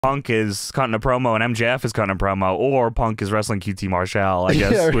Punk is cutting a promo and MJF is cutting a promo, or Punk is wrestling QT Marshall, I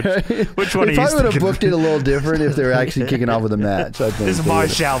guess. Yeah, right. Which one they are you probably would have thinking? booked it a little different if they were actually kicking off with a match. I think This is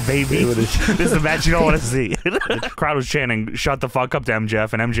Marshall, baby. This is the match you don't want to see. The crowd was chanting, "Shut the fuck up" to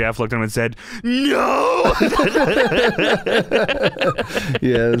MJF, and MJF looked at him and said, "No."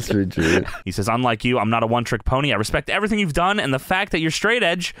 Yeah, that's pretty true. He says, "Unlike you, I'm not a one-trick pony. I respect everything you've done and the fact that you're straight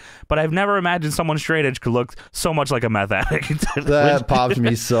edge, but I've never imagined someone straight edge could look so much like a meth addict." That popped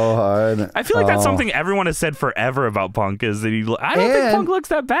me so hard. I feel like that's something everyone has said forever about Punk, is that I don't think Punk looks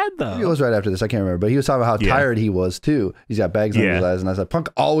that bad, though. It was right after this. I can't remember. But he was talking about how tired he was, too. He's got bags on his eyes. And I said, Punk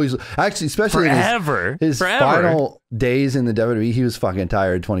always, actually, especially in his final days in the WWE, he was fucking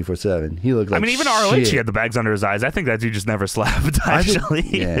tired 24/7. He looked like I mean, even ROH, he had the bags under his eyes. I think that dude just never slept,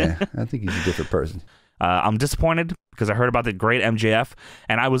 actually. I think he's a different person. I'm disappointed because I heard about the great MJF,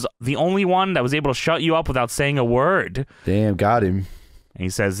 and I was the only one that was able to shut you up without saying a word. Damn, got him. And he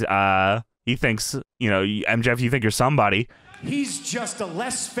says, he thinks, you know, MJF, you think you're somebody. He's just a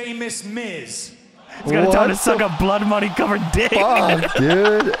less famous Miz. He's gonna tell him to suck a blood money covered dick. Fuck,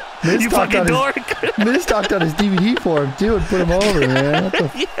 dude. You fucking dork. Miz talked on his DVD for him, too, and put him over, man. What the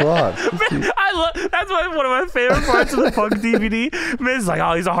fuck? Man, that's one of my favorite parts of the Punk DVD. Miz is like,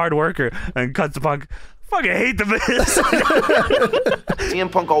 oh, he's a hard worker. And cuts to Punk. Fucking hate the Miz.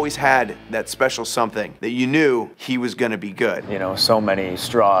 CM Punk always had that special something that you knew he was going to be good. You know, so many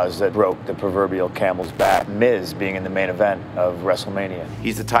straws that broke the proverbial camel's back. Miz being in the main event of WrestleMania.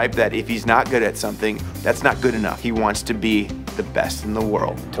 He's the type that if he's not good at something, that's not good enough. He wants to be the best in the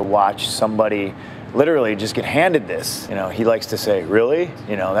world. To watch somebody literally just get handed this, you know, he likes to say, really?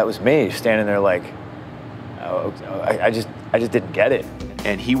 You know, that was me standing there like, oh, I just didn't get it.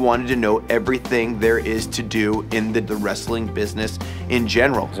 And he wanted to know everything there is to do in the wrestling business in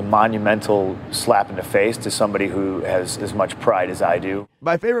general. It's a monumental slap in the face to somebody who has as much pride as I do.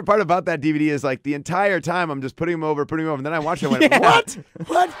 My favorite part about that DVD is like the entire time I'm just putting him over, and then I watched it and went, what?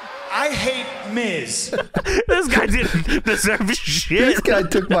 What? I hate Miz. This guy didn't deserve shit. This guy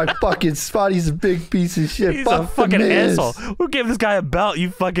took my fucking spot. He's a big piece of shit. He's Fuck a fucking Miz. asshole. Who gave this guy a belt,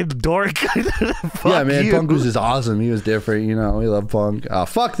 you fucking dork? Yeah, man, you. Punk was just awesome. He was different, you know. We love Punk.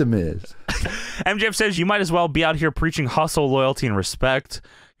 Fuck the Miz. MJF says, you might as well be out here preaching hustle, loyalty, and respect.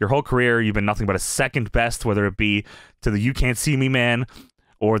 Your whole career, you've been nothing but a second best, whether it be to the You Can't See Me man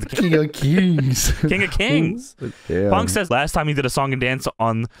or the King of Kings. King of Kings. Damn. Punk says, last time you did a song and dance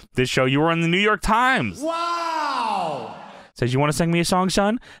on this show, you were in the New York Times. Wow. Says, you want to sing me a song,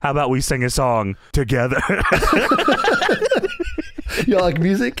 son? How about we sing a song together? You like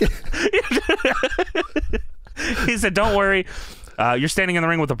music? He said, don't worry. You're standing in the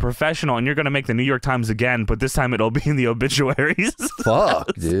ring with a professional, and you're going to make the New York Times again, but this time it'll be in the obituaries.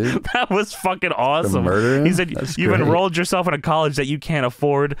 Fuck, dude. That was fucking awesome. He said, you've enrolled yourself in a college that you can't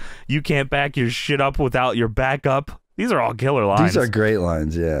afford. You can't back your shit up without your backup. These are all killer lines. These are great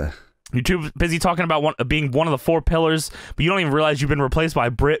lines, yeah. You're too busy talking about being one of the 4 pillars, but you don't even realize you've been replaced by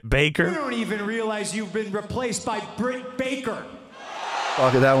Britt Baker. You don't even realize you've been replaced by Britt Baker.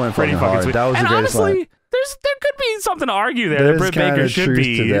 Fuck, that went Pretty fucking hard. sweet. That was and the greatest honestly, line. there could be something to argue there that Britt Baker should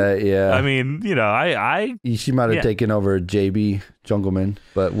be. To that, yeah. I mean, you know, she might have taken over JB Jungleman,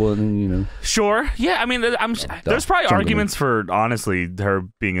 but well, you know. Sure. Yeah. I mean, there's probably arguments for honestly her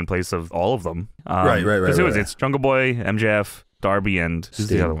being in place of all of them. Right. It's Jungle Boy, MJF, Darby, and who's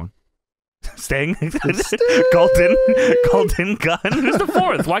the other one? Sting? Colton Gunn? Who's the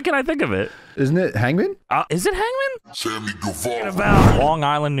 4th? Why can't I think of it? Isn't it Hangman? Is it Hangman? Sammy Guevara. About Long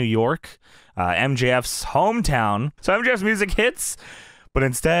Island, New York, MJF's hometown. So MJF's music hits, but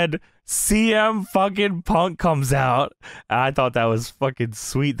instead CM fucking Punk comes out. I thought that was fucking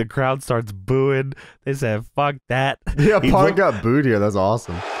sweet. The crowd starts booing. They said, fuck that. Yeah, Punk got booed here. That's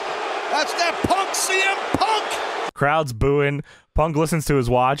awesome. That's that Punk, CM Punk. Crowd's booing. Punk listens to his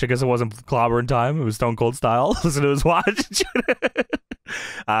watch. I guess it wasn't clobbering time. It was Stone Cold style. Listen to his watch.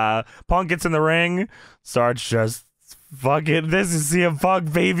 Punk gets in the ring. Starts just fucking, this is CM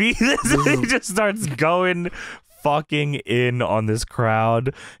Punk, baby. He just starts going fucking in on this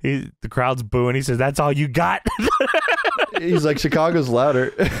crowd. The crowd's booing. He says, that's all you got? He's like, Chicago's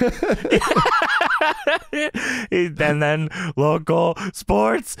louder. And then local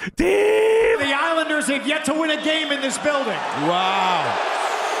sports team. The Islanders have yet to win a game in this building. Wow.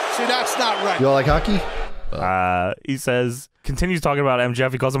 See, that's not right. You all like hockey? He says, continues talking about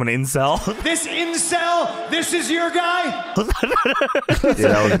MJF. He calls him an incel. This incel, this is your guy? Yeah,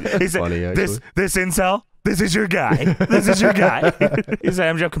 that was he said, funny, actually. This incel, This is your guy. This is your guy. He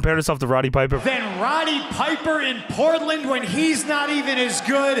said MJF compared himself to Roddy Piper. Then Roddy Piper in Portland when he's not even as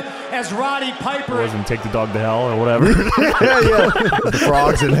good as Roddy Piper. Wasn't take the dog to hell or whatever. The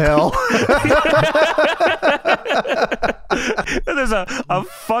frogs in hell. There's a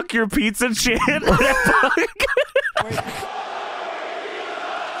fuck your pizza chant.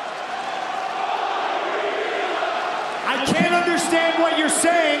 I can't understand what you're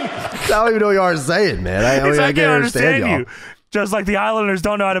saying. I don't even know what you are saying, man. I can't understand you. Just like the Islanders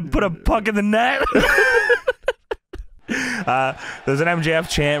don't know how to put a puck in the net. There's an MJF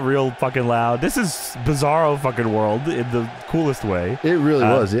chant real fucking loud. This is bizarro fucking world in the coolest way. It really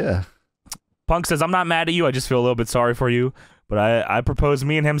was, yeah. Punk says, I'm not mad at you. I just feel a little bit sorry for you. But I propose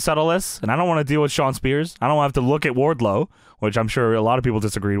me and him settle this, and I don't want to deal with Sean Spears. I don't have to look at Wardlow, which I'm sure a lot of people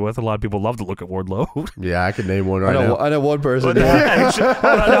disagreed with. A lot of people love to look at Wardlow. Yeah, I could name one right now. I know one person. Hold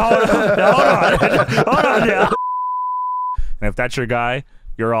on now. And if that's your guy,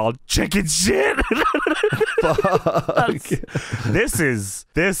 you're all chicken shit. This is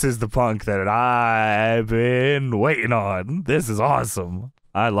the Punk that I've been waiting on. This is awesome.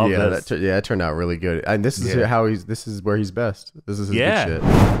 I love this. It turned out really good. And this is this is where he's best. This is his good shit.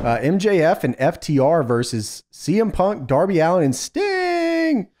 MJF and FTR versus CM Punk, Darby Allin, and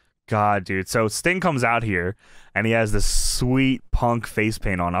Sting. God, dude. So Sting comes out here and he has this sweet Punk face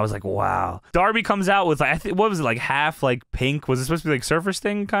paint on. I was like, wow. Darby comes out with like, what was it, like half like pink? Was it supposed to be like Surfer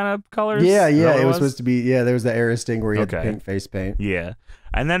Sting kind of colors? Yeah, it was supposed to be. Yeah, there was the era Sting where he had the pink face paint. Yeah.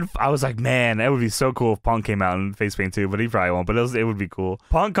 And then I was like, man, that would be so cool if Punk came out in face paint too, but he probably won't, but it would be cool.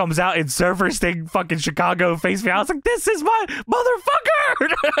 Punk comes out in Surfer Sting fucking Chicago face paint. I was like, this is my motherfucker!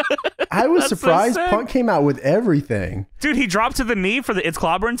 I was surprised Punk came out with everything. Dude, he dropped to the knee for the It's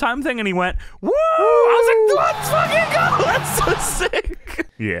Clobbering Time thing and he went, woo! I was like, let's fucking go! That's so sick!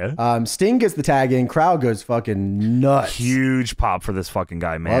 Yeah. Sting gets the tag in, crowd goes fucking nuts. Huge pop for this fucking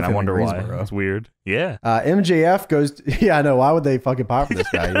guy, man. I wonder why. It's weird. Yeah. MJF goes, yeah, I know. Why would they fucking pop for this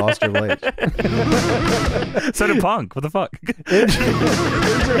guy? He lost Triple H. So did Punk. What the fuck?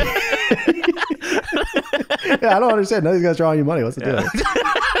 Yeah, I don't understand. None of these guys drawing you money. What's the deal?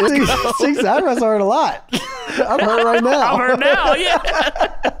 Sting said, I've heard a lot. I'm hurt right now. I'm hurt now, yeah.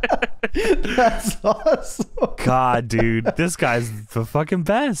 That's awesome. God, dude. This guy's the fucking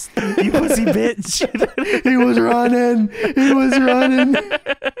best. You pussy bitch. He was running. He was running.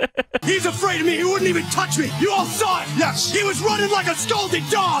 He's afraid of me. He wouldn't even touch me. You all saw it. Yes. He was running like a scolded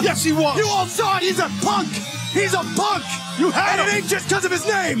dog. Yes, he was. You all saw it. He's a punk. He's a punk. You had him. It ain't just because of his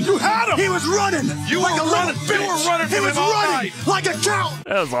name. You had him. He was running. You like a little bitch. You were running. He was running like a cow.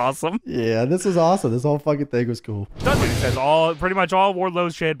 That was awesome. Yeah, this was awesome. This whole fucking thing was cool. It says pretty much all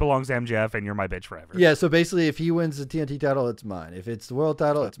Wardlow's shit belongs to MJF, and you're my bitch forever. Yeah, so basically, if he wins the TNT title, it's mine. If it's the world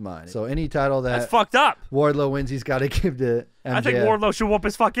title, it's mine. So any title that's fucked up. Wardlow wins, he's got to give to MJF. I think Wardlow should whoop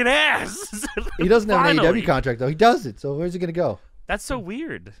his fucking ass. He doesn't have an AEW contract though. He doesn't. So where's he gonna go? That's so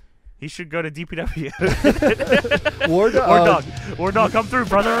weird. He should go to DPW. War Dog, come through,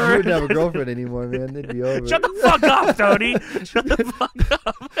 brother. He wouldn't have a girlfriend anymore, man. They'd be over. Shut the fuck up, Tony. Shut the fuck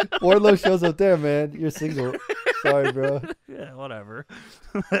up. Wardlow shows up there, man. You're single. Sorry, bro. Yeah, whatever.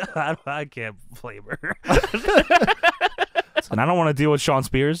 I can't blame her. And I don't want to deal with Sean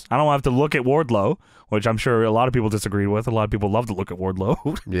Spears. I don't have to look at Wardlow, which I'm sure a lot of people disagreed with. A lot of people love to look at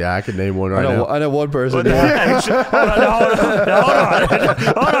Wardlow. Yeah, I could name one right now. I know one person. Hold on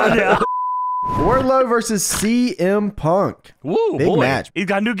now. Wardlow versus CM Punk. Woo, big match. He's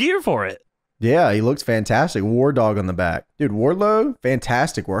got new gear for it. Yeah, he looks fantastic. War Dog on the back. Dude, Wardlow,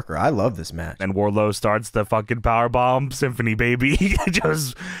 fantastic worker. I love this match. And Wardlow starts the fucking powerbomb symphony, baby.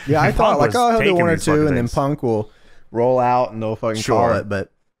 I thought like, oh, he'll do one or two, and then Punk will roll out and they'll fucking call it. But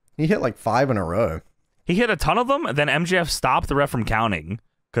he hit like 5 in a row. He hit a ton of them, and then MJF stopped the ref from counting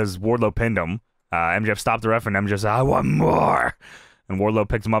because Wardlow pinned him. MJF stopped the ref, and MJF said, I want more. And Wardlow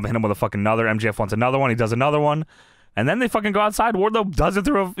picked him up and hit him with a fucking another. MJF wants another one. He does another one. And then they fucking go outside. Wardlow does it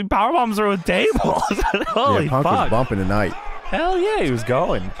through powerbombs through a table. Holy Punk fuck. was bumping tonight. Hell yeah, he was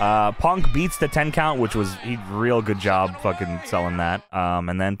going. Punk beats the 10 count, which was real good job fucking selling that.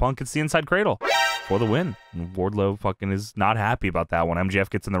 And then Punk gets the inside cradle for the win. And Wardlow fucking is not happy about that when MJF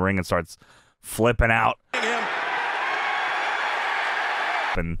gets in the ring and starts flipping out.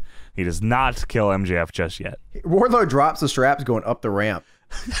 And he does not kill MJF just yet. Wardlow drops the straps going up the ramp.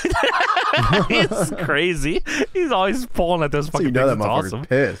 He's crazy. He's always pulling at those fucking things. It's awesome.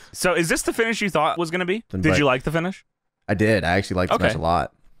 Pissed. So is this the finish you thought was going to be? Did you like the finish? I did. I actually liked the match a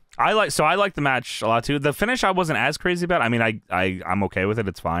lot. I like the match a lot too. The finish I wasn't as crazy about. I mean, I'm okay with it.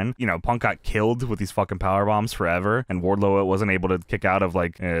 It's fine. You know, Punk got killed with these fucking power bombs forever, and Wardlow wasn't able to kick out of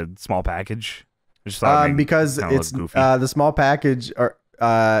like a small package. Because it's the small package or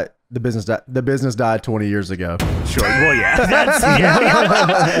the business died 20 years ago. Sure. Well, yeah.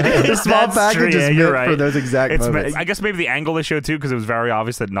 The small package is meant for those exact moments. I guess maybe the angle they showed too, because it was very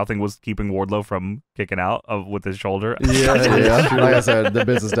obvious that nothing was keeping Wardlow from kicking out with his shoulder. Yeah. Like I said, the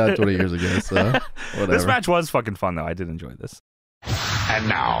business died 20 years ago. So whatever. This match was fucking fun though. I did enjoy this. And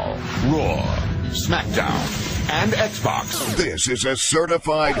now, Raw, SmackDown, and Xbox. This is a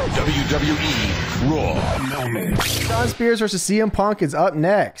certified WWE Raw moment. Shawn Spears versus CM Punk is up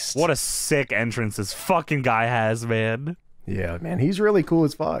next. What a sick entrance this fucking guy has, man. Yeah, man, he's really cool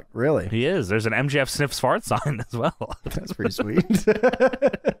as fuck. Really, he is. There's an MJF sniffs fart sign as well. That's pretty sweet.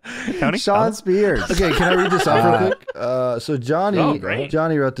 Tony? Shawn Spears. Okay, can I read this off real quick? So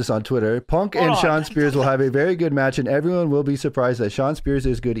Johnny wrote this on Twitter. Punk and Shawn Spears will have a very good match, and everyone will be surprised that Shawn Spears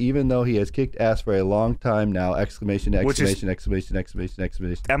is good, even though he has kicked ass for a long time now! Exclamation! Am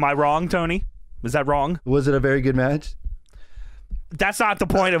I wrong, Tony? Was that wrong? Was it a very good match? That's not the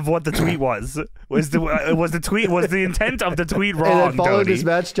point of what the tweet was. Was the intent of the tweet wrong? And then following Tony? this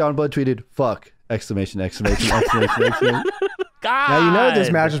match, John Blood tweeted, "Fuck!" Exclamation! God. Now you know this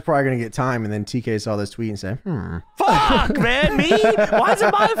match is probably gonna get time, and then TK saw this tweet and said, "Fuck, man, me? Why is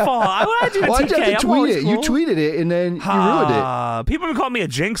it my fault? Why would I do to Why'd TK? you have to tweet it? Cool. You tweeted it, and then you ruined it. People have been calling me a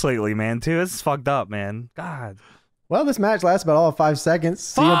jinx lately, man. Too. This is fucked up, man. God. Well, this match lasts about all of 5 seconds.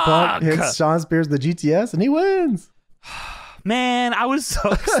 CM Punk hits Shawn Spears with the GTS, and he wins. Man, I was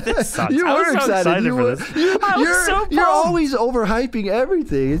so excited. You were excited. for this. You're always overhyping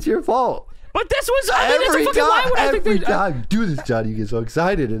everything. It's your fault. But this was every time. Do this, Johnny. You get so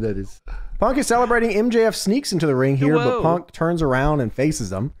excited, and then it's Punk is celebrating. MJF sneaks into the ring here, but Punk turns around and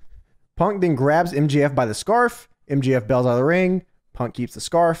faces him. Punk then grabs MJF by the scarf. MJF bails out of the ring. Punk keeps the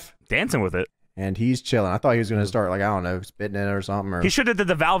scarf, dancing with it. And he's chilling. I thought he was going to start, like, I don't know, spitting in it or something. Or... He should have did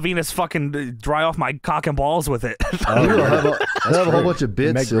the Val Venus fucking dry off my cock and balls with it. He'll have a whole bunch of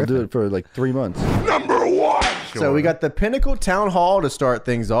bits. He'll do it for like 3 months. Number 1. So we got the Pinnacle Town Hall to start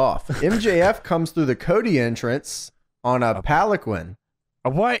things off. MJF comes through the Cody entrance on a palanquin. A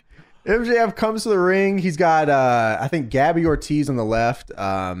what? MJF comes to the ring. He's got, I think, Gabby Ortiz on the left.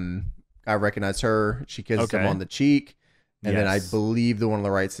 I recognize her. She kisses him on the cheek. And then I believe the one on the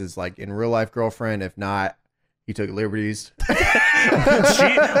right says, like, in real life girlfriend. If not, he took liberties.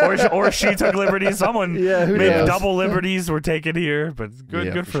 she took liberties. Someone made double liberties were taken here, but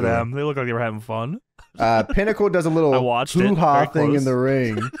good for them. They look like they were having fun. Pinnacle does a little hoo-ha thing in the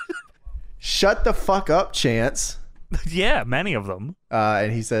ring. Shut the fuck up, Chance. Yeah, many of them.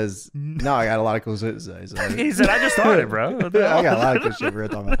 And he says, no, I got a lot of cool shit to say. So. He said, I just started, bro. I got a lot of cool shit for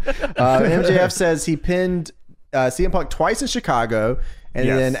it. MJF says he pinned CM Punk twice in Chicago, and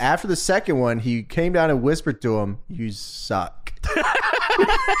then after the second one, he came down and whispered to him, "You suck."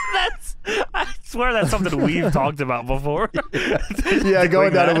 I swear that's something we've talked about before.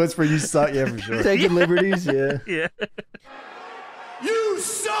 Going down and whisper, "You suck." Yeah, for sure. Taking liberties, yeah. You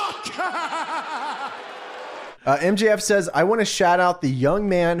suck. MJF says, "I want to shout out the young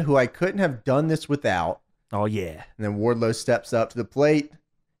man who I couldn't have done this without." Oh yeah. And then Wardlow steps up to the plate.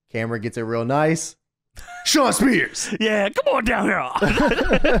 Camera gets it real nice. Shawn Spears. Yeah, come on down here.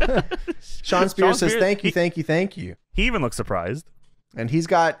 Shawn Spears says, thank you. He even looks surprised. And he's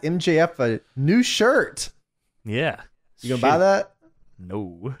got MJF a new shirt. Yeah. You gonna buy that?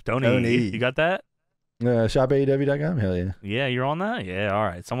 No. Tony. You got that? ShopAEW.com? Hell yeah. Yeah, you're on that? Yeah, all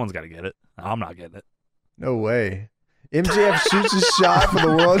right. Someone's got to get it. I'm not getting it. No way. MJF shoots a shot for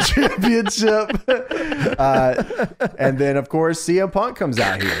the World Championship. And then, of course, CM Punk comes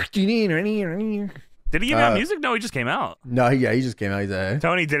out here. Did he even have music? No, he just came out. No, he just came out. He's like,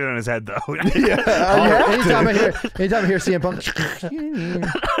 Tony did it in his head, though. Anytime I hear CM Punk,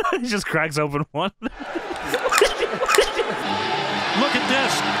 he just cracks open one. Look at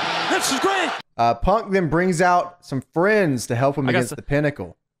this. This is great. Punk then brings out some friends to help him against the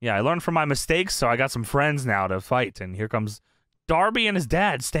Pinnacle. Yeah, I learned from my mistakes, so I got some friends now to fight. And here comes Darby and his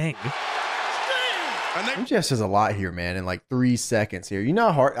dad, Sting. MJF says a lot here, man, in like 3 seconds here. You know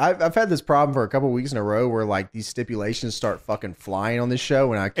how hard... I've had this problem for a couple weeks in a row where like these stipulations start fucking flying on this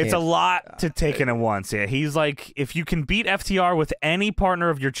show and I can't... It's a lot to take in at once. Yeah, he's like, if you can beat FTR with any partner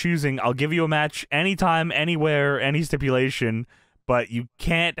of your choosing, I'll give you a match anytime, anywhere, any stipulation, but you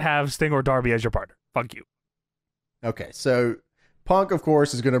can't have Sting or Darby as your partner. Fuck you. Okay, so Punk, of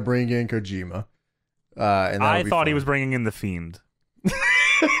course, is going to bring in Kojima. And I thought he was bringing in The Fiend.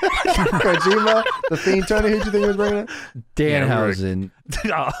 Kojima, The Fiend. Tony, who do you think he was bringing in? Danhausen.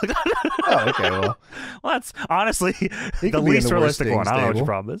 Oh, okay, well. Well, that's honestly the least realistic one. I don't know what your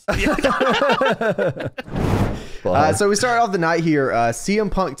problem is. So we start off the night here,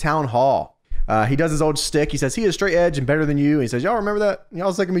 CM Punk Town Hall. He does his old shtick. He says he is straight edge and better than you. And he says, y'all remember that?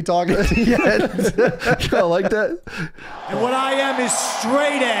 Y'all sick of me talking? Y'all like that? And what I am is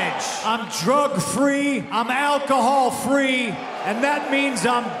straight edge. I'm drug free. I'm alcohol free. And that means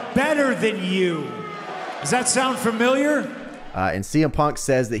I'm better than you. Does that sound familiar? And CM Punk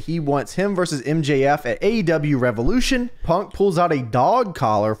says that he wants him versus MJF at AEW Revolution. Punk pulls out a dog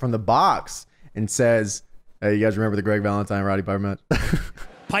collar from the box and says, hey, you guys remember the Greg Valentine Roddy Piper match?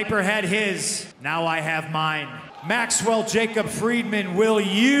 Piper had his. Now I have mine. Maxwell Jacob Friedman, will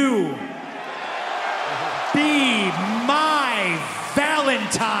you be my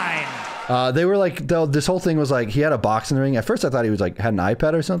Valentine? They were like, this whole thing was like, he had a box in the ring. At first I thought he was like, had an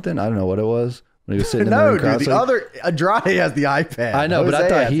iPad or something. I don't know what it was. When he was sitting in the ring dude, the other Andrade has the iPad. I know, but I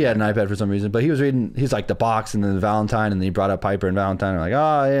thought he had an iPad for some reason. But he was reading, he's like the box and then the Valentine, and then he brought up Piper and Valentine. I'm like,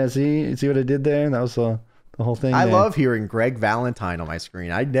 oh yeah, see what I did there? And that was the whole thing. I love hearing Greg Valentine on my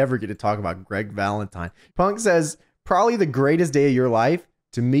screen. I never get to talk about Greg Valentine. Punk says, probably the greatest day of your life.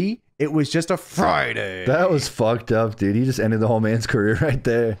 To me, it was just a Friday. That was fucked up, dude. He just ended the whole man's career right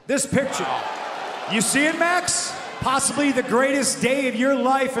there. This picture, you see it, Max? Possibly the greatest day of your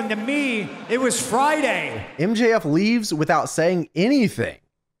life, and to me, it was Friday. MJF leaves without saying anything,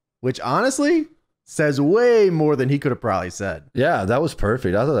 which honestly says way more than he could have probably said. Yeah, that was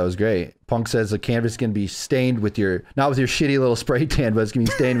perfect. I thought that was great. Punk says the canvas can be stained with your, not with your shitty little spray tan, but it's going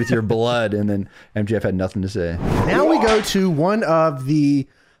to be stained with your blood. And then MJF had nothing to say. Now we go to one of the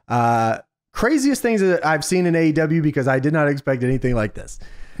craziest things that I've seen in AEW, because I did not expect anything like this.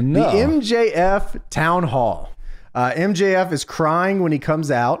 No. The MJF Town Hall. MJF is crying when he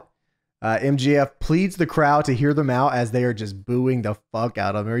comes out. MJF pleads the crowd to hear them out as they are just booing the fuck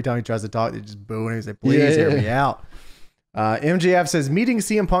out of him. Every time he tries to talk, they're just booing him. He says, please hear me out. MJF says meeting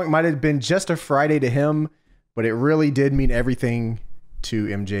CM Punk might have been just a Friday to him, but it really did mean everything to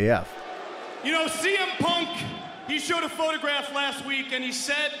MJF. You know, CM Punk, he showed a photograph last week and he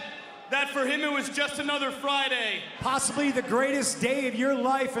said that for him it was just another Friday. Possibly the greatest day of your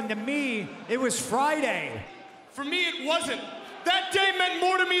life, and to me, it was Friday. For me, it wasn't. That day meant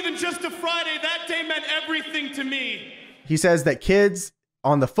more to me than just a Friday. That day meant everything to me. He says that kids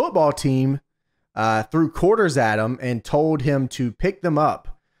on the football team threw quarters at him and told him to pick them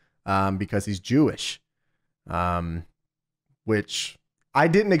up because he's Jewish, which I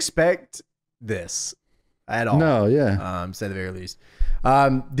didn't expect this at all. No, yeah. Say the very least.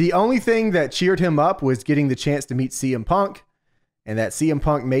 The only thing that cheered him up was getting the chance to meet CM Punk, and that CM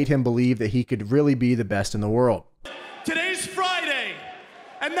Punk made him believe that he could really be the best in the world. Today's Friday,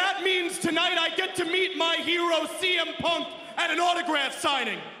 and that means tonight I get to meet my hero CM Punk at an autograph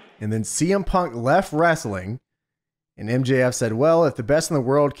signing. And then CM Punk left wrestling, and MJF said, well, if the best in the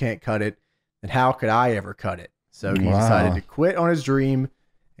world can't cut it, then how could I ever cut it? So he decided to quit on his dream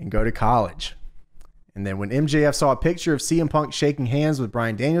and go to college. And then when MJF saw a picture of CM Punk shaking hands with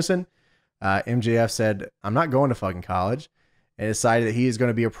Bryan Danielson, MJF said, I'm not going to fucking college, and decided that he is going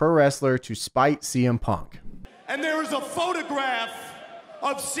to be a pro wrestler to spite CM Punk. And there is a photograph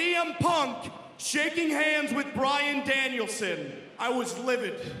of CM Punk shaking hands with Bryan Danielson. I was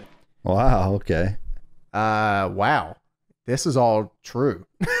livid. Wow, okay. Wow. This is all true.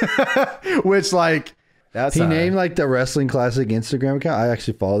 Which, like, that's he named like the Wrestling Classic Instagram account. I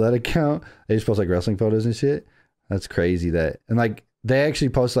actually follow that account. They just post like wrestling photos and shit. That's crazy. And like they actually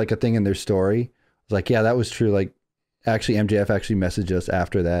post like a thing in their story. It's like, yeah, that was true. Like actually MJF actually messaged us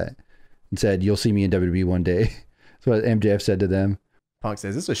after that and said, you'll see me in WWE one day. That's what MJF said to them. Punk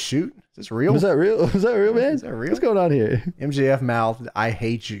says, is this a shoot? Is this real? Was that real? Was that real, man? Is that real? What's going on here? MJF mouthed, I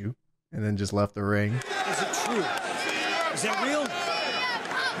hate you, and then just left the ring. Is it true? Is that real?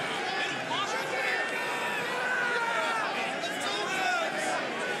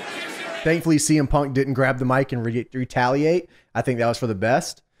 Thankfully, CM Punk didn't grab the mic and retaliate. I think that was for the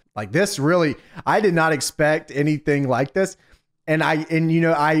best. Like this really, I did not expect anything like this. And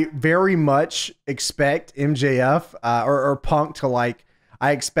I very much expect MJF or Punk to like,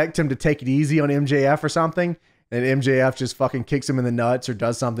 I expect him to take it easy on MJF or something. And MJF just fucking kicks him in the nuts or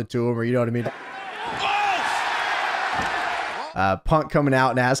does something to him, or you know what I mean? Punk coming out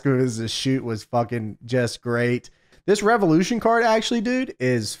and asking if this is a shoot was fucking just great. This Revolution card, actually, dude,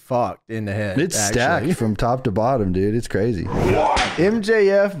 is fucked in the head. It's stacked from top to bottom, dude. It's crazy.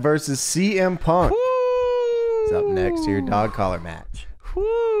 MJF versus CM Punk. It's up next to your dog collar match.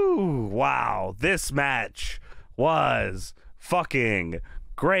 Woo! Wow, this match was fucking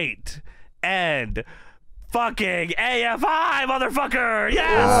great and fucking AFI, motherfucker!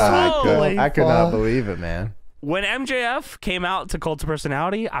 Yes! I could not believe it, man. When MJF came out to Cult of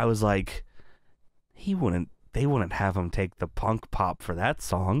Personality, I was like, they wouldn't have him take the Punk pop for that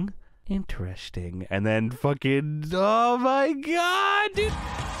song. Interesting. And then fucking, oh my god, dude.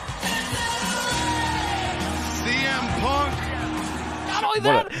 CM Punk. Not only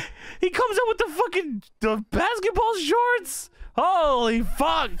that, he comes out with the basketball shorts. Holy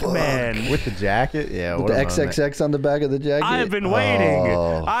fuck, man. With the jacket? Yeah. With the XXX on the back of the jacket? I've been waiting.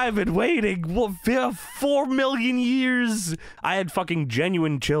 I've been waiting. Well, 4 million years. I had fucking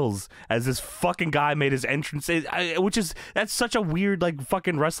genuine chills as this fucking guy made his entrance, that's such a weird, like,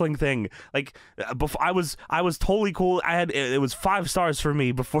 fucking wrestling thing. Like, before I was totally cool. It was 5 stars for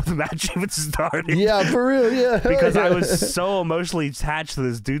me before the match even started. Yeah, for real, yeah. Because I was so emotionally attached to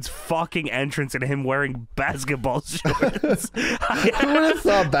this dude's fucking entrance and him wearing basketball shorts. Who would have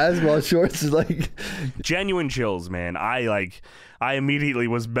thought basketball shorts is like genuine chills, man. I immediately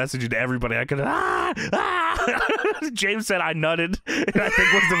was messaging to everybody I could. James said I nutted, and I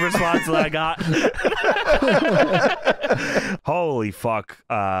think was the response that I got. Holy fuck!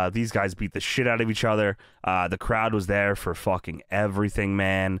 These guys beat the shit out of each other. The crowd was there for fucking everything,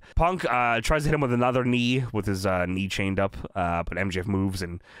 man. Punk tries to hit him with another knee with his knee chained up, but MJF moves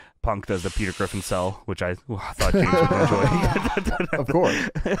and Punk does the Peter Griffin cell, which I thought James would enjoy. Of course.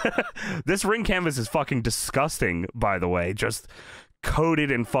 This ring canvas is fucking disgusting, by the way. Just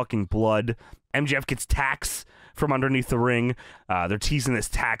coated in fucking blood. MJF gets tacks from underneath the ring. They're teasing this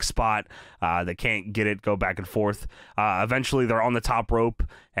tack spot. They can't get it, go back and forth. Eventually, they're on the top rope,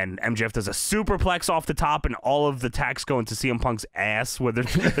 and MJF does a superplex off the top, and all of the tacks go into CM Punk's ass, where they're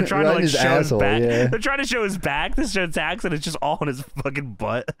trying to like show his back. Yeah. They're trying to show his back to show tacks, and it's just all on his fucking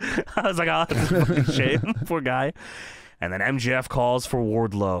butt. I was like, oh, that's a fucking shame. Poor guy. And then MJF calls for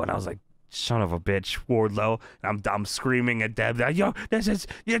Wardlow, and I was like, son of a bitch, Wardlow. And I'm screaming at Deb, yo, do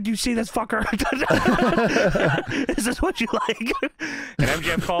you see this fucker? Is this what you like? And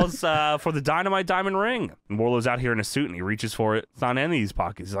MJF calls for the Dynamite Diamond Ring. And Wardlow's out here in a suit, and he reaches for it. It's not in any of these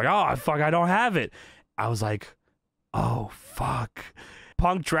pockets. He's like, oh, fuck, I don't have it. I was like, oh, fuck.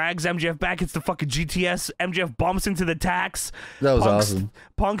 Punk drags MJF back. It's the fucking GTS. MJF bumps into the tacks. That was awesome.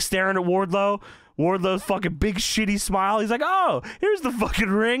 Punk staring at Wardlow. Wardlow's fucking big shitty smile. He's like, oh, here's the fucking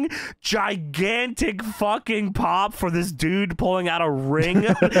ring. Gigantic fucking pop for this dude pulling out a ring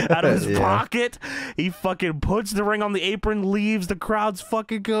out of his pocket. He fucking puts the ring on the apron, leaves. The crowd's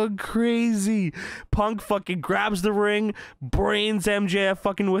fucking going crazy. Punk fucking grabs the ring, brains MJF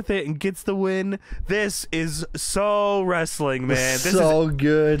fucking with it, and gets the win. This is so wrestling, man. This so is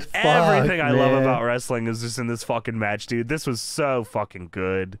good. Everything I love about wrestling is just in this fucking match, dude. This was so fucking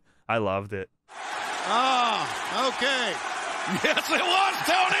good. I loved it. Okay. Yes, it was,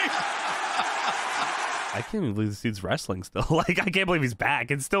 Tony. I can't even believe this dude's wrestling still. Like, I can't believe he's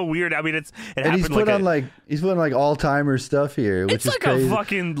back. It's still weird. I mean, and he's putting like all-timer stuff here, which is like crazy. A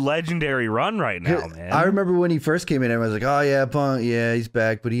fucking legendary run right now, man. I remember when he first came in, everyone was like, "Oh yeah, Punk, yeah, he's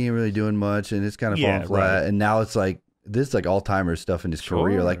back, but he ain't really doing much, and it's kind of falling flat." Right. And now it's like this is like all-timer stuff in his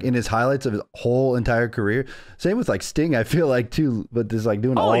career, like in his highlights of his whole entire career. Same with like Sting, I feel like too, but there's like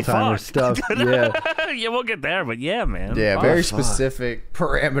doing all-timer stuff. Yeah, yeah, we'll get there, but yeah, man. Yeah, very specific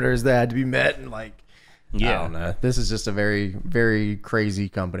parameters that had to be met, and like, yeah, I don't know. This is just a very, very crazy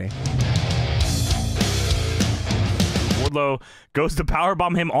company. Wardlow goes to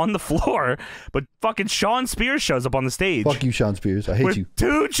powerbomb him on the floor, but fucking Shawn Spears shows up on the stage. Fuck you, Shawn Spears. I hate with you.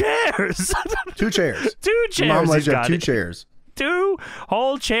 2 chairs. 2 chairs. 2 chairs. Mom likes to have 2 chairs. 2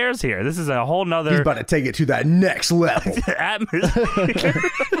 whole chairs here. This is a whole nother. He's about to take it to that next level. Atmosphere.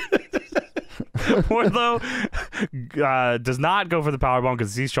 Wardlow does not go for the powerbomb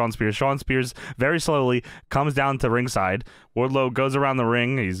because he sees Shawn Spears. Shawn Spears very slowly comes down to ringside. Wardlow goes around the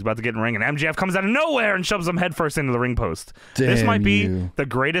ring. He's about to get in the ring, and MJF comes out of nowhere and shoves him headfirst into the ring post. This might be the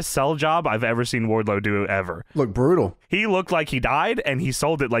greatest sell job I've ever seen Wardlow do ever. Look brutal. He looked like he died, and he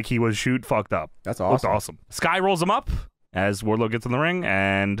sold it like he was fucked up. That's awesome. Looked awesome. Sky rolls him up as Wardlow gets in the ring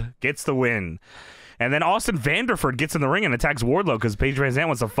and gets the win. And then Austin Vanderford gets in the ring and attacks Wardlow because Paige Van Zandt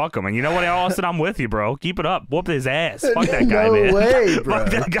wants to fuck him. And you know what, Austin? I'm with you, bro. Keep it up. Whoop his ass. Fuck that guy, man. No way, bro. Fuck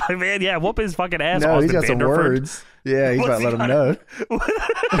that guy, man. Yeah, whoop his fucking ass, no, Austin he's got Vanderford. Some words. Yeah, he's about to let him know.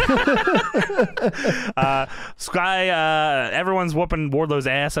 Sky, everyone's whooping Wardlow's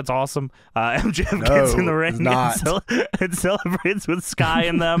ass. That's awesome. MJF gets in the ring and celebrates with Sky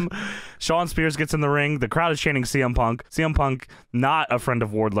and them. Shawn Spears gets in the ring. The crowd is chanting CM Punk. CM Punk, not a friend of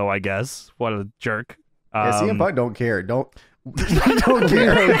Wardlow, I guess. What a jerk. Yeah, CM Punk don't care. Don't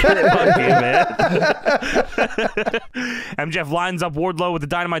care. Fuck you, man. MJF lines up Wardlow with the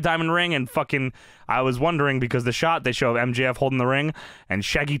Dynamite Diamond ring, and fucking, I was wondering because the shot they show of MJF holding the ring, and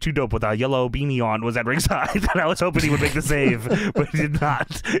Shaggy 2 Dope with a yellow beanie on was at ringside, and I was hoping he would make the save, but he did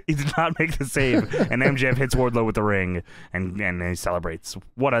not. He did not make the save, and MJF hits Wardlow with the ring, and he celebrates.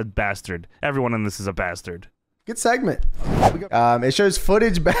 What a bastard. Everyone in this is a bastard. Good segment. It shows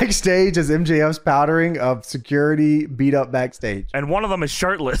footage backstage as MJF's powdering of security beat up backstage. And one of them is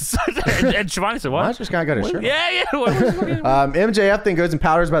shirtless. and Shivani said, what? I just kind of got a shirt. Yeah. MJF then goes and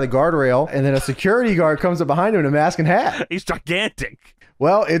powders by the guardrail, and then a security guard comes up behind him in a mask and hat. He's gigantic.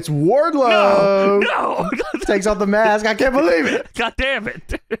 Well, it's Wardlow. No. Takes off the mask. I can't believe it. God damn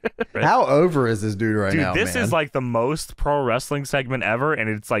it. How over is this dude right now, this man? is like the most pro wrestling segment ever, and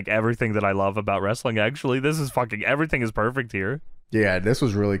it's like everything that I love about wrestling, actually. This is fucking, everything is perfect here. Yeah, this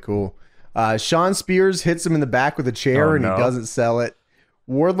was really cool. Sean Spears hits him in the back with a chair, and he doesn't sell it.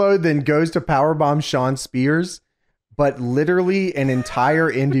 Wardlow then goes to powerbomb Sean Spears, but literally an entire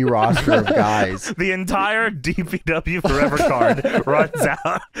indie roster of guys. The entire DPW Forever card runs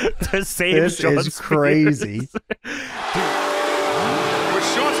out to save this Sean is Spears. crazy.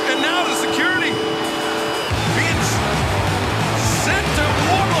 And now the security being sent to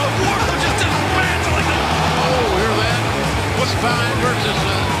Wardlow. Wardlow just dismantling it. Oh, hear that? What's fine versus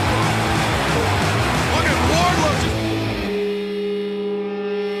look at Wardlow.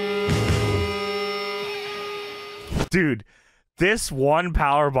 Dude, this one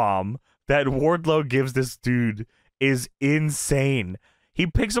powerbomb that Wardlow gives this dude is insane. He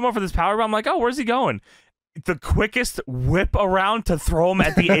picks him up for this powerbomb. I'm like, oh, where's he going? The quickest whip around to throw him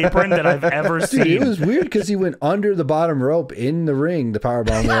at the apron that I've ever seen. Dude, it was weird because he went under the bottom rope in the ring. The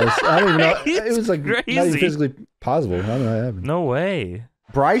powerbomb was. I don't even know. It was like crazy. not even physically possible. I don't know how it happened. No way.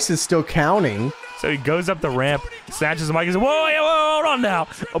 Bryce is still counting. So he goes up the ramp, snatches the mic, and says, whoa, hold on now.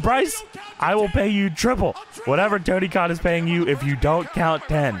 Oh, Bryce, I will pay you triple. Whatever Tony Khan is paying you if you don't count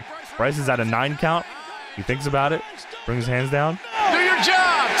 10. Bryce is at a 9 count. He thinks about it, brings his hands down. Do your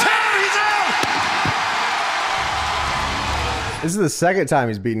job. 10, he's out. This is the second time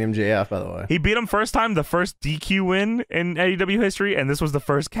he's beaten MJF, by the way. He beat him first time, the first DQ win in AEW history, and this was the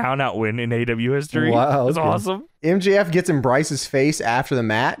first count-out win in AEW history. Wow, That's okay. awesome. MJF gets in Bryce's face after the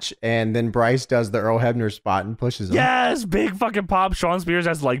match, and then Bryce does the Earl Hebner spot and pushes him. Yes, big fucking pop. Sean Spears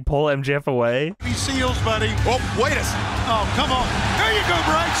has to like pull MJF away. He seals, buddy. Oh, wait a second. Oh, come on. There you go,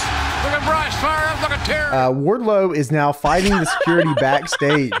 Bryce. Look at Bryce. Fire up. Look at Terry. Wardlow is now fighting the security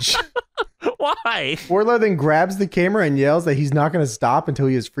backstage. Why? Wardlow then grabs the camera and yells that he's not going to stop until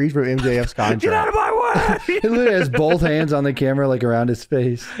he is freed from MJF's contract. Get out of my way! He literally has both hands on the camera, like around his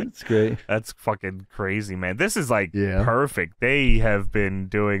face. It's great. That's fucking crazy, man. This is like perfect. They have been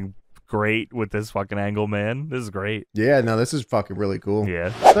doing great with this fucking angle, man. This is great. Yeah, no, this is fucking really cool.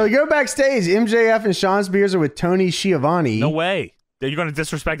 Yeah. So we go backstage. MJF and Sean Spears are with Tony Schiavone. No way. Are you going to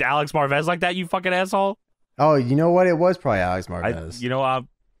disrespect Alex Marvez like that, you fucking asshole? Oh, you know what? It was probably Alex Marvez.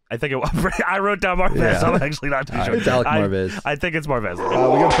 I think it. I wrote down Marvez. Yeah. I'm actually not too sure. It's Alex Marvez. I think it's Marvez. We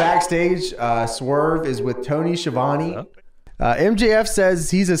go backstage. Swerve is with Tony Schiavone. MJF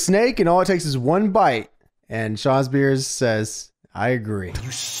says he's a snake and all it takes is one bite. And Sean Spears says, I agree.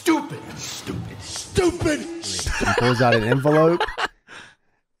 You stupid. He pulls out an envelope.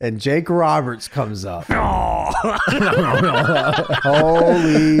 And Jake Roberts comes up.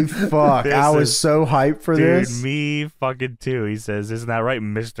 Holy fuck. I was so hyped for this. Dude, me fucking too. He says, isn't that right,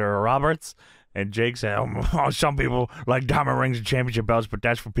 Mr. Roberts? And Jake said, oh, some people like diamond rings and championship belts, but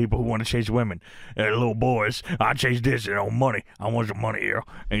that's for people who want to chase women. Little boys, I chase this and money. I want some money here.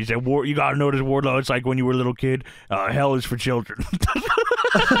 And he said, you got to know this, Wardlow. It's like when you were a little kid. Hell is for children.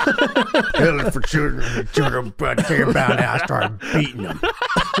 Hell is for children. Children take him down and I started beating them.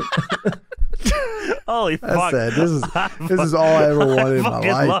 Holy fuck. This is all I ever wanted in my life.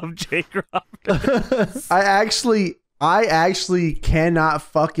 I love Jake Roberts. I actually cannot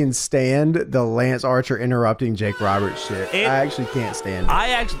fucking stand the Lance Archer interrupting Jake Roberts shit. I actually can't stand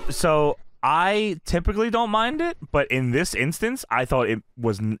it. I typically don't mind it, but in this instance, I thought it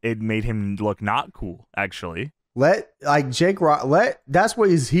made him look not cool, actually. That's what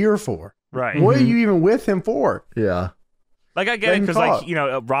he's here for. Right. What are you even with him for? Yeah. Like, I get it, because,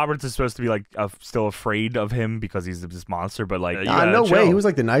 Roberts is supposed to be, still afraid of him because he's this monster, but, no way. He was,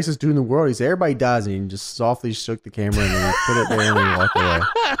 the nicest dude in the world. He said, everybody dies, and he just softly shook the camera, and he put it there, and he walked away.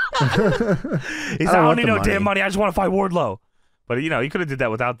 He's like, I don't need no damn money. I just want to fight Wardlow. But, he could have did that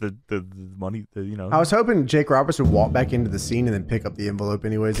without the money, I was hoping Jake Roberts would walk back into the scene and then pick up the envelope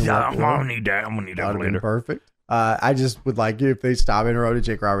anyways. And I'm going to need that. I'm going to need that later. Perfect. I just would like if they stop interrupting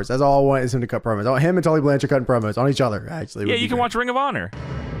Jake Roberts. That's all I want is him to cut promos. I want him and Tully Blanchard cutting promos on each other. Actually, yeah, you can watch Ring of Honor.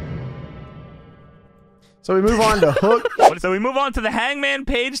 So we move on to Hook. So we move on to the Hangman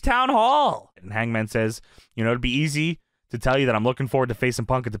Page Town Hall. And Hangman says, you know, it'd be easy to tell you that I'm looking forward to facing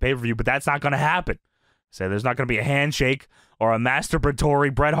Punk at the pay-per-view, but that's not going to happen. So there's not going to be a handshake or a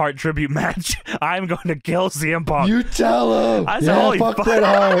masturbatory Bret Hart tribute match. I'm going to kill CM Punk. You tell him. I said, holy fuck Bret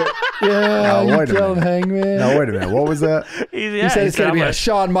Hart. Yeah, no, you tell him, Hangman. No, wait a minute. What was that? He said it's going to be a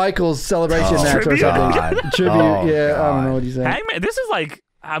Shawn Michaels celebration match or something. Tribute. Oh, yeah, God. I don't know what he said. Hangman, this is like,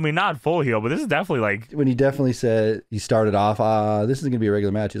 I mean, not full heel, but this is definitely like... When he definitely said, he started off, this is going to be a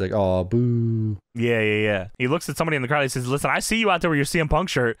regular match. He's like, oh, boo. Yeah. He looks at somebody in the crowd. He says, listen, I see you out there with your CM Punk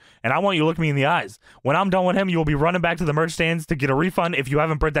shirt, and I want you to look me in the eyes. When I'm done with him, you will be running back to the merch stands to get a refund if you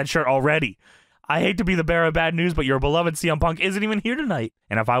haven't burnt that shirt already. I hate to be the bearer of bad news, but your beloved CM Punk isn't even here tonight.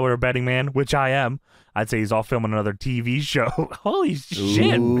 And if I were a betting man, which I am, I'd say he's off filming another TV show. Holy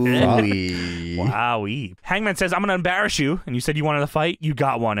shit, man. Wowee. Hangman says, I'm going to embarrass you. And you said you wanted a fight. You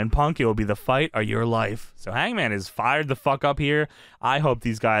got one. And Punk, it will be the fight of your life. So Hangman is fired the fuck up here. I hope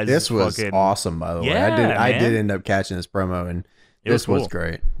these guys This was awesome, by the way. I did end up catching this promo, and this was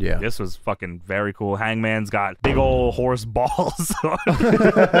great. Yeah. This was fucking very cool. Hangman's got big old horse balls.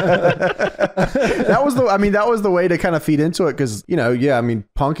 That was the way to kind of feed into it because, you know,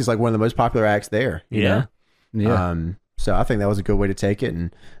 Punk is like one of the most popular acts there. You know? Yeah. So I think that was a good way to take it,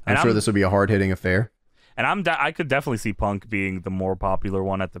 and I'm sure this will be a hard-hitting affair. And I could definitely see Punk being the more popular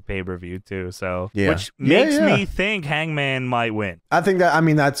one at the pay-per-view too. So, yeah. Which makes me think Hangman might win. I think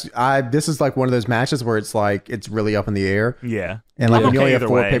that, this is like one of those matches where it's like, it's really up in the air. Yeah. And like when you only have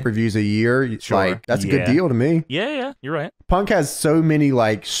 4 pay-per-views a year, like that's a good deal to me. Yeah, you're right. Punk has so many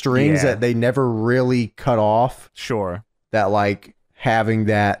like strings that they never really cut off. Sure. That like having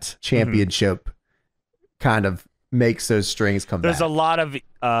that championship kind of makes those strings come back. There's a lot of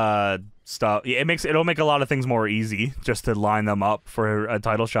stuff. It'll make a lot of things more easy just to line them up for a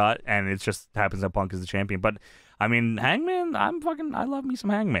title shot, and it just happens that Punk is the champion. But I mean, Hangman, I love me some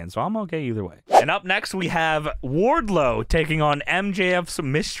Hangman, so I'm okay either way. And up next we have Wardlow taking on MJF's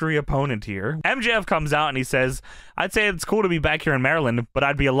mystery opponent here. MJF comes out and he says, I'd say it's cool to be back here in Maryland, but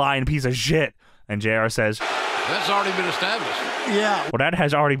I'd be a lying piece of shit. And JR says, that's already been established. Yeah. Well, that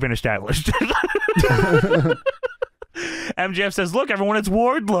has already been established. MJF says, look, everyone, it's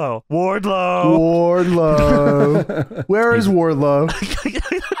Wardlow. Wardlow. Where is Wardlow?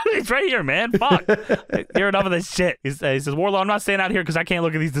 It's right here, man. Fuck. Hear enough of this shit. He says, Wardlow, I'm not staying out here because I can't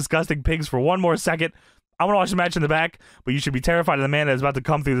look at these disgusting pigs for one more second. I want to watch the match in the back, but you should be terrified of the man that is about to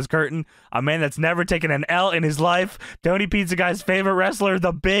come through this curtain. A man that's never taken an L in his life. Tony Pizza Guy's favorite wrestler,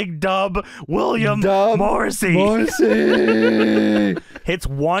 the Big Dub, William Morrissey. Hits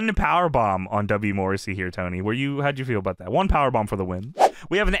one powerbomb on W. Morrissey here, Tony. How'd you feel about that? One powerbomb for the win.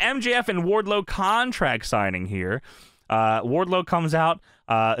 We have an MJF and Wardlow contract signing here. Wardlow comes out.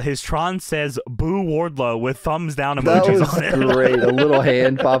 His Tron says "Boo Wardlow" with thumbs down emojis on it. That was great. A little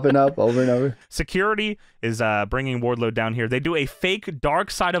hand popping up over and over. Security is bringing Wardlow down here. They do a fake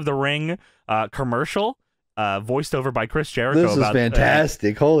Dark Side of the Ring commercial. Voiced over by Chris Jericho. This was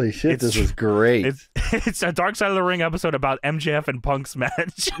fantastic. Holy shit, this was great. It's a Dark Side of the Ring episode about MJF and Punk's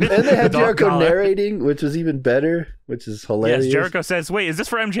match. And they had Jericho narrating, which was even better, which is hilarious. Yes, Jericho says, wait, is this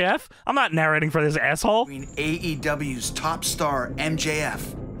for MJF? I'm not narrating for this asshole. Between AEW's top star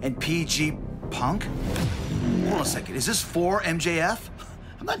MJF and PG Punk? Hold on a second, is this for MJF?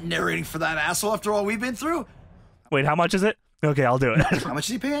 I'm not narrating for that asshole after all we've been through. Wait, how much is it? Okay, I'll do it. How much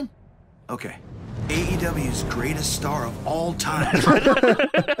is he paying? Okay. AEW's greatest star of all time.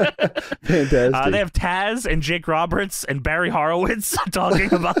 Fantastic. They have Taz and Jake Roberts and Barry Horowitz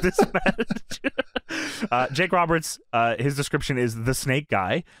talking about this match. Jake Roberts, his description is the Snake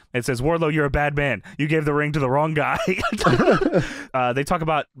Guy. It says, Wardlow, you're a bad man. You gave the ring to the wrong guy. They talk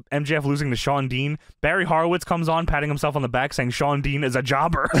about MJF losing to Shawn Dean. Barry Horowitz comes on, patting himself on the back, saying Shawn Dean is a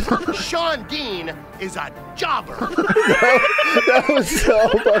jobber. Shawn Dean is a jobber. That was so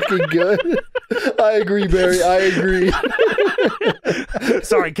fucking good. I agree, Barry. I agree.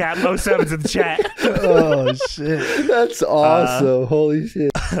 Sorry, Cat. Low 7's in the chat. Oh, shit. That's awesome. Holy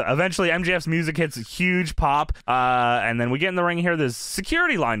shit. Eventually, MJF's music hits a huge pop. And then we get in the ring here. There's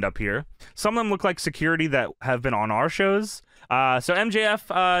security lined up here. Some of them look like security that have been on our shows. So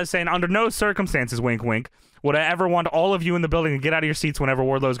MJF saying, under no circumstances, wink, wink, would I ever want all of you in the building to get out of your seats whenever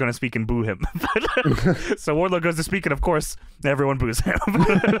Wardlow's going to speak and boo him? So Wardlow goes to speak, and of course, everyone boos him.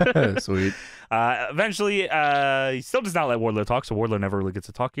 Sweet. Eventually, he still does not let Wardlow talk, so Wardlow never really gets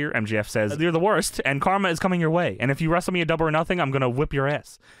to talk here. MJF says, you're the worst, and karma is coming your way. And if you wrestle me a double or nothing, I'm going to whip your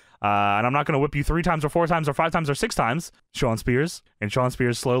ass. And I'm not going to whip you 3 times or 4 times or 5 times or 6 times, Sean Spears. And Sean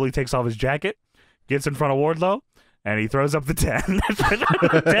Spears slowly takes off his jacket, gets in front of Wardlow, and he throws up the 10.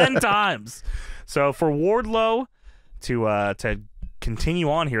 10 times. So for Wardlow to continue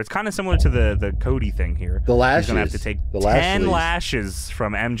on here, it's kind of similar to the Cody thing here. The lashes. He's going to have to take 10 lashes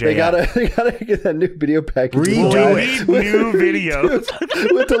from MJF. They gotta get that new video package. We need new videos.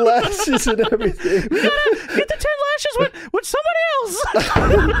 With the lashes and everything. We gotta get the 10 lashes with somebody else.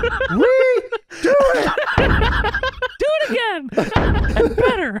 Do it. Do it again. And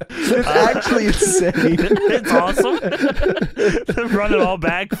better. It's actually insane. It's awesome. Run it all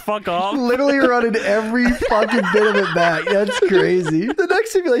back. Fuck off. Literally running every fucking bit of it back. That's crazy. The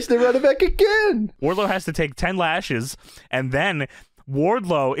next simulation, they run it back again. Wardlow has to take 10 lashes, and then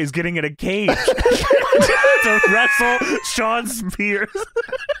Wardlow is getting in a cage to wrestle Sean Spears.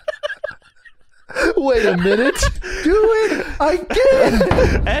 Wait a minute. Do it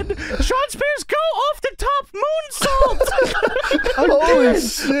again. And Sean Spears go off the top moonsault. Holy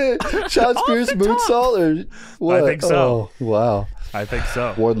shit. Sean Spears moonsault or what? I think so. Oh, wow. I think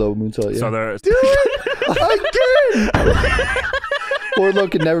so. Wardlow moonsault, yeah. So there's Do it again.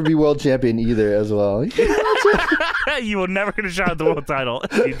 Wardlow can never be world champion either as well. You will never get a shot at the world title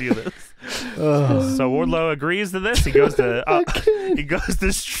if you do this. So Wardlow agrees to this. He goes to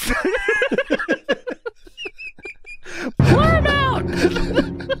pour him out.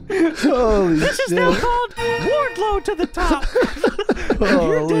 Holy This is now called Wardlow to the top.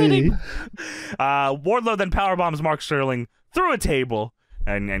 You're dating. Wardlow then powerbombs Mark Sterling through a table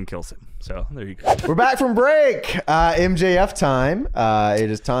and kills him. So there you go. We're back from break. MJF time. It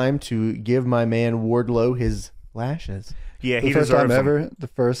is time to give my man Wardlow his lashes. Yeah, the he first time deserves them. ever, the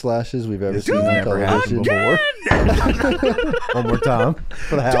first lashes we've ever seen on Never happened television. before. One more time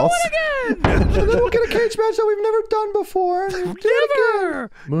for the house. Do it again. And then we'll get a cage match that we've never done before. Never.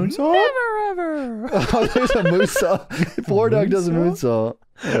 Moonsault? Never ever. Oh, there's a moonsault. War Dog does a moonsault.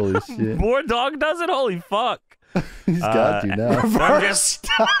 Holy shit. War Dog does it? Holy fuck. He's got you now. First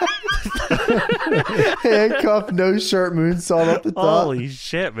handcuffed, no shirt, moonsault up the top. Holy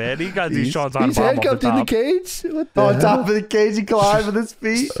shit, man. He got these shots on He's bomb handcuffed in the cage? What the On hell? top of the cage, he climbs with his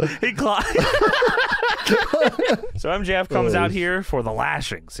feet. He climbed. So MJF comes out here for the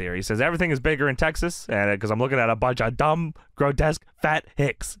lashings here. He says everything is bigger in Texas, and because I'm looking at a bunch of dumb, grotesque, fat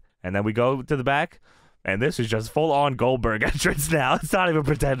hicks. And then we go to the back, and this is just full-on Goldberg entrance now. It's not even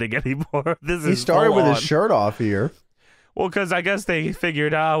pretending anymore. This is He started with full-on. his shirt off here. Well, because I guess they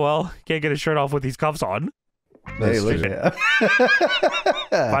figured, can't get his shirt off with these cuffs on. Hey, look at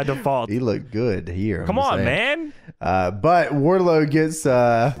By default. He looked good here. Come on, man. But Wardlow gets...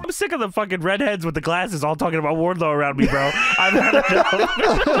 I'm sick of the fucking redheads with the glasses all talking about Wardlow around me, bro. I've had enough.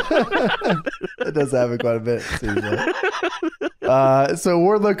 That does happen quite a bit. Seems like. So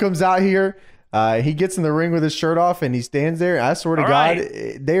Wardlow comes out here. He gets in the ring with his shirt off and he stands there. I swear to God,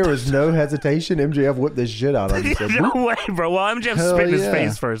 there was no hesitation. MJF whipped the shit out of him. Said, no way, bro. Well, MJF spit in his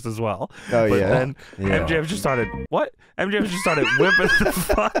face first as well. Oh, but yeah. then MJF just started, what? MJF just started whipping the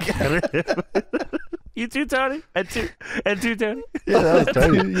fuck out of him. You too, Tony? And two, Tony? Yeah, that was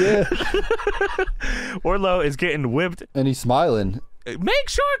Tony. Yeah. Wardlow is getting whipped. And he's smiling. Make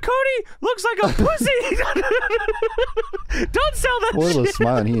sure Cody looks like a pussy. Don't sell that Wardlow's shit.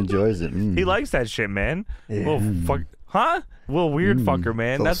 smiling. He enjoys it. He likes that shit, man. Yeah. Little fuck, huh? Little weird fucker,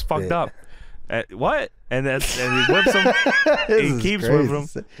 man. That's fucked up. What? And he whips him. He keeps whipping him.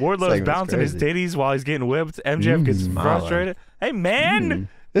 Wardlow's bouncing his titties while he's getting whipped. MJF gets frustrated. Hey, man.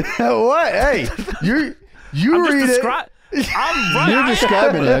 What? Hey, you read it. I'm right. You're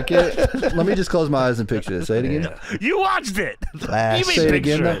describing it, okay? Let me just close my eyes and picture it. Say it again. You watched it. You Say mean it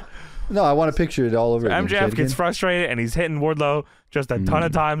picture again. it. No, I want to picture it all over again. Say MJF it gets again. frustrated and he's hitting Wardlow just a ton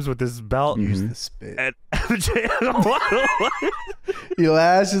of times with his belt. Use the spit. And MJF, He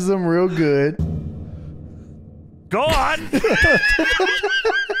lashes him real good. go on.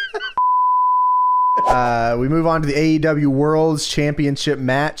 We move on to the AEW World's Championship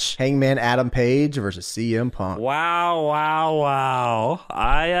match. Hangman Adam Page versus CM Punk. Wow.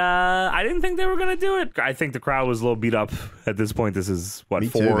 I didn't think they were gonna do it. I think the crowd was a little beat up at this point. This is what, Me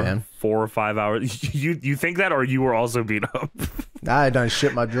too, man. 4 or 5 hours. You think that, or you were also beat up? I done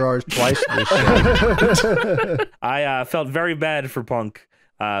shit my drawers twice this shit. I felt very bad for Punk,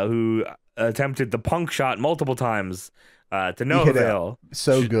 who attempted the Punk shot multiple times. To no avail.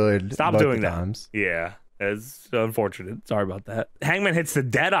 So good. Stop both doing the that. times. Yeah, it's unfortunate. Sorry about that. Hangman hits the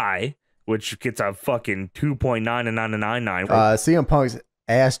Dead Eye, which gets a fucking 2.9 and 999. CM Punk's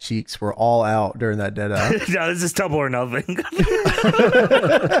ass cheeks were all out during that Deadlock. No, this is double or nothing.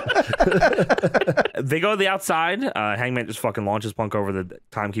 They go to the outside. Hangman just fucking launches Punk over the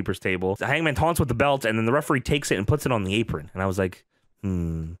timekeeper's table. Hangman taunts with the belt, and then the referee takes it and puts it on the apron. And I was like,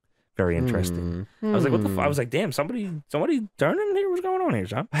 very interesting. I was like, what the fuck? I was like, damn, somebody turning here? What's going on here,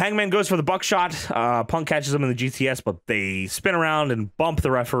 son? Hangman goes for the buckshot. Punk catches him in the GTS, but they spin around and bump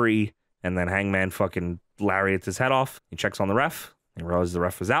the referee, and then Hangman fucking lariats his head off. He checks on the ref. He realizes the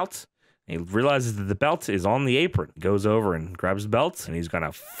ref was out. He realizes that the belt is on the apron. Goes over and grabs the belt, and he's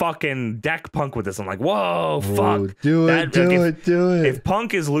gonna fucking deck Punk with this. I'm like, whoa, fuck. Do it. If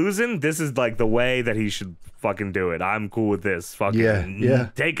Punk is losing, this is like the way that he should fucking do it. I'm cool with this.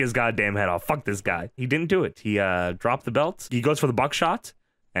 Fucking take his goddamn head off. Fuck this guy. He didn't do it. He dropped the belt. He goes for the buckshot,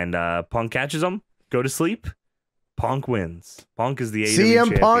 and Punk catches him. Go to sleep. Punk wins. Punk is the AEW champion.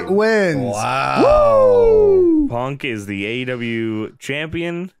 CM Punk wins. Wow. Woo! Punk is the AEW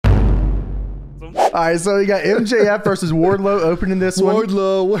champion. All right, so you got MJF versus Wardlow opening this one.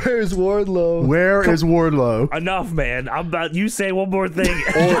 Wardlow, where's Wardlow? Where is Wardlow? Enough, man. I'm about you say one more thing.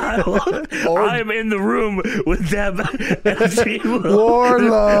 I'm in the room with them.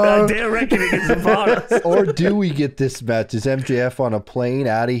 Wardlow. Their reckoning is upon us. Or do we get this match? Is MJF on a plane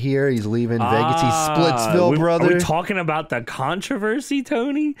out of here? He's leaving Vegas. He's Splitsville, brother. Are we talking about the controversy,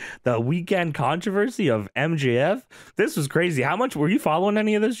 Tony? The weekend controversy of MJF? This was crazy. How much were you following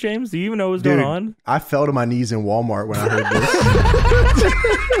any of this, James? Do you even know what's going on? I fell to my knees in Walmart when I heard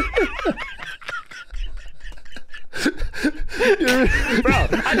this. Bro,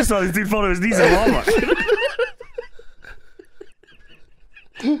 I just saw this dude fall to his knees in Walmart.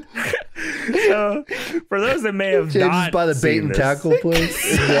 So, for those that may have James not is by the bait and tackle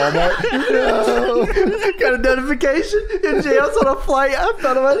place in Walmart. No. Got a notification. MJF's on a flight. I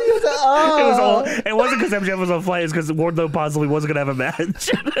fell to my knees. Oh. It wasn't because MJF was on a flight. It's because Wardlow possibly wasn't going to have a match.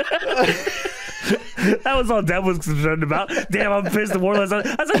 That was all Deb was concerned about. Damn, I'm pissed at Wardlow's on.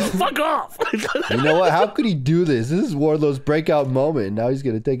 I was like, fuck off. You know what? How could he do this? This is Wardlow's breakout moment. Now he's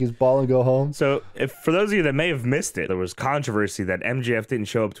going to take his ball and go home. So, for those of you that may have missed it, there was controversy that MJF didn't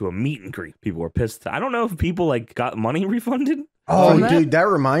show up to a meet and greet. People were pissed. I don't know if people like got money refunded. Oh, dude, that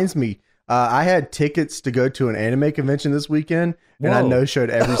reminds me. I had tickets to go to an anime convention this weekend, and I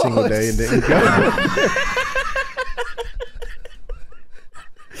no-showed every single day and didn't go.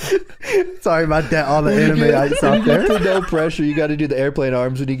 Sorry about that. All the anime ites out there. No pressure. You got to do the airplane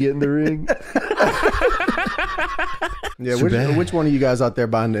arms when you get in the ring. Yeah, which one of you guys out there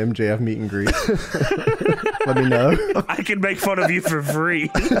buying the MJF meet and greet? Let me know. I can make fun of you for free.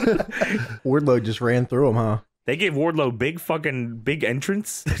 Wardlow just ran through him, huh? They gave Wardlow big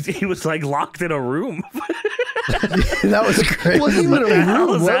entrance. He was like locked in a room. That was crazy. Wasn't even a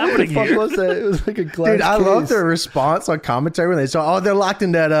room. What the fuck was that? It was like a glass Dude, I case. love their response on commentary when they saw, they're locked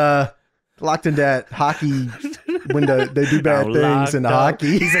in that hockey window. They do bad things in the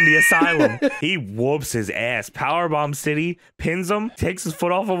hockey. He's in the asylum. He whoops his ass. Powerbomb City, pins him, takes his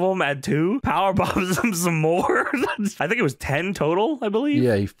foot off of him at 2, powerbombs him some more. I think it was 10 total, I believe.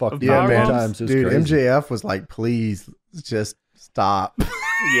 Yeah, he fucked yeah, man. times. Dude, crazy. MJF was like, please just stop.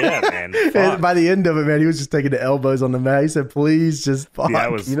 Yeah, man. Fuck. By the end of it, man, he was just taking the elbows on the mat. He said, please just fuck.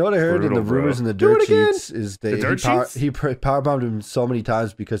 Yeah, You know what I heard in the rumors and the dirt sheets is he powerbombed him so many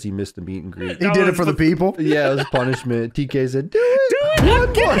times because he missed the meet and greet. He did it for the people? Yeah, it was punishment. TK said, do it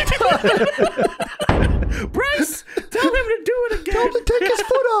one more time. Bryce, tell him to do it again. Tell him to take his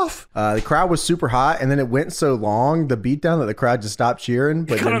foot off. The crowd was super hot, and then it went so long, the beatdown, that the crowd just stopped cheering.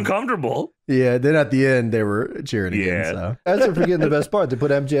 But It got uncomfortable. Yeah, then at the end, they were cheering again. So. As I'm forgetting the best part, they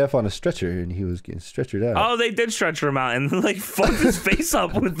put MJF on a stretcher, and he was getting stretchered out. Oh, they did stretcher him out and like fucked his face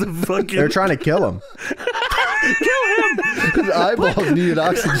up with the fucking. They're trying to kill him. Kill him. His eyeballs needed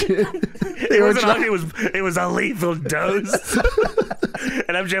oxygen. It was a lethal dose.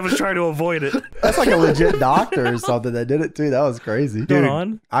 And MJF was trying to avoid it. That's like a legit doctor or something that did it too. That was crazy.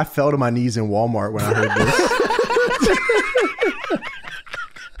 Dude, I fell to my knees in Walmart when I heard this.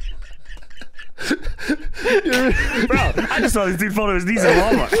 Bro, I just saw this dude fall to his knees in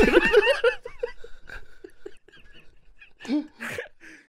Walmart.